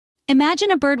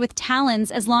Imagine a bird with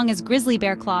talons as long as grizzly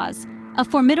bear claws, a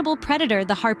formidable predator,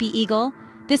 the Harpy Eagle.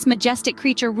 This majestic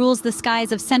creature rules the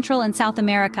skies of Central and South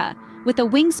America. With a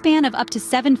wingspan of up to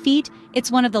 7 feet, it's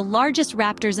one of the largest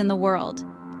raptors in the world.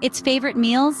 Its favorite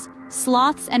meals?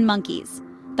 Sloths and monkeys.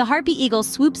 The Harpy Eagle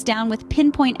swoops down with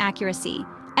pinpoint accuracy,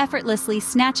 effortlessly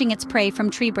snatching its prey from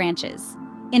tree branches.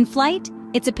 In flight,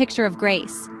 it's a picture of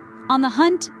grace. On the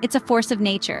hunt, it's a force of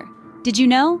nature. Did you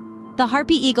know? The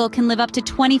Harpy Eagle can live up to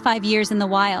 25 years in the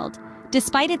wild.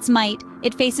 Despite its might,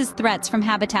 it faces threats from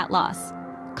habitat loss.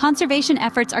 Conservation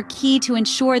efforts are key to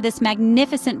ensure this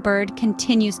magnificent bird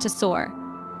continues to soar.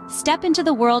 Step into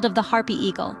the world of the Harpy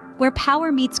Eagle, where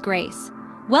power meets grace.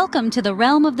 Welcome to the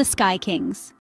realm of the Sky Kings.